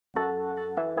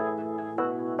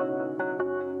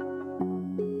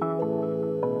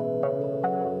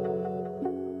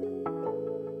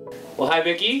hi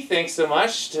Vicki, thanks so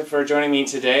much for joining me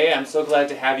today. I'm so glad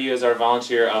to have you as our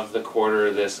volunteer of the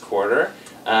quarter this quarter.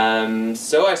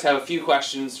 So I just have a few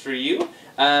questions for you.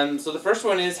 So the first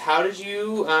one is, how did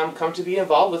you come to be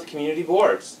involved with community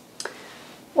boards?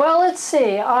 Well, let's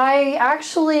see. I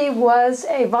actually was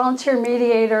a volunteer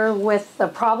mediator with the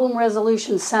Problem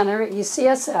Resolution Center at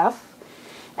UCSF.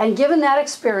 And given that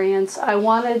experience, I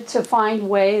wanted to find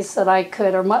ways that I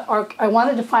could, or I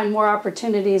wanted to find more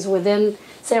opportunities within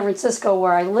San Francisco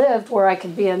where I lived, where I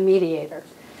could be a mediator.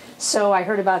 So I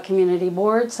heard about community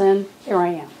boards, and here I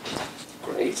am.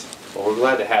 Great. Well, we're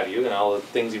glad to have you and all the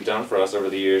things you've done for us over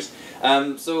the years.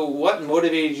 So what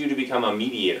motivated you to become a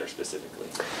mediator specifically?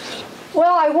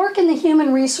 Well, I work in the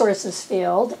human resources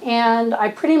field, and I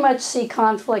pretty much see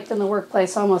conflict in the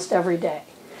workplace almost every day.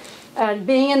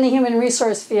 Being in the human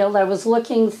resource field, I was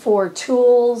looking for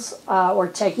tools or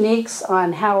techniques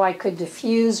on how I could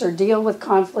diffuse or deal with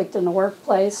conflict in the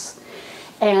workplace.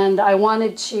 And I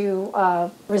wanted to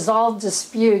resolve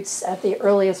disputes at the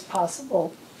earliest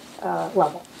possible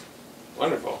level.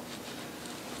 Wonderful.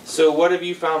 So what have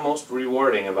you found most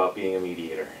rewarding about being a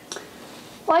mediator?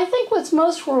 Well, I think what's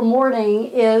most rewarding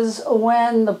is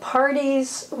when the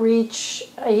parties reach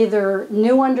either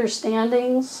new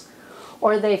understandings,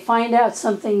 or they find out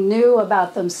something new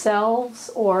about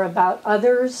themselves or about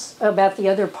others, about the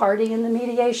other party in the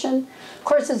mediation. Of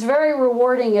course, it's very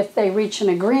rewarding if they reach an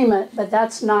agreement, but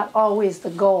that's not always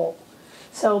the goal.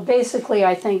 So basically,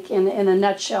 I think in a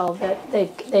nutshell, that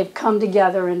they've come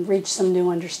together and reached some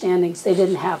new understandings they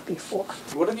didn't have before.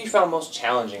 What have you found most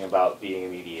challenging about being a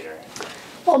mediator?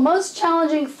 Well, most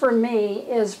challenging for me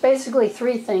is basically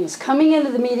three things: coming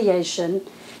into the mediation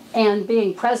and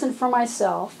being present for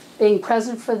myself, being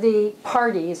present for the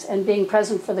parties, and being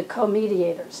present for the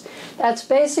co-mediators. That's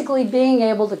basically being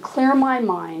able to clear my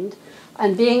mind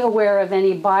and being aware of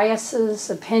any biases,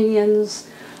 opinions,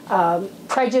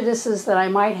 prejudices that I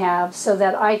might have, so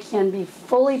that I can be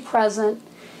fully present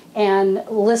and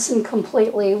listen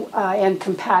completely and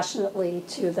compassionately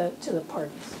to the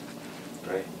parties.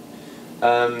 Great.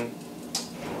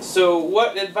 So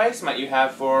what advice might you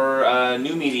have for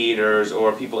new mediators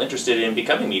or people interested in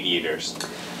becoming mediators?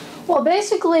 Well,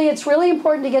 basically, it's really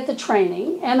important to get the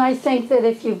training, and I think that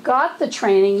if you've got the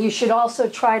training, you should also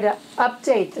try to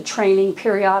update the training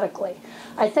periodically.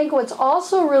 I think what's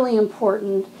also really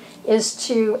important is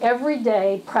to every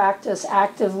day practice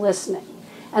active listening.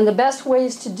 And the best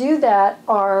ways to do that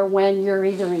are when you're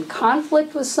either in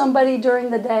conflict with somebody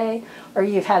during the day, or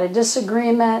you've had a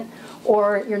disagreement,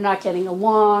 or you're not getting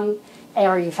along,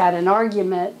 or you've had an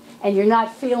argument, and you're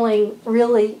not feeling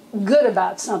really good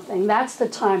about something. That's the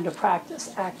time to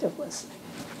practice active listening.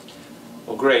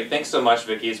 Well, great. Thanks so much,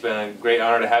 Vicki. It's been a great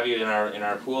honor to have you in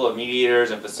our pool of mediators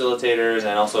and facilitators,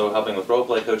 and also helping with role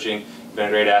play coaching. You've been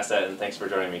a great asset, and thanks for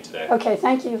joining me today. Okay,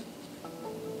 thank you.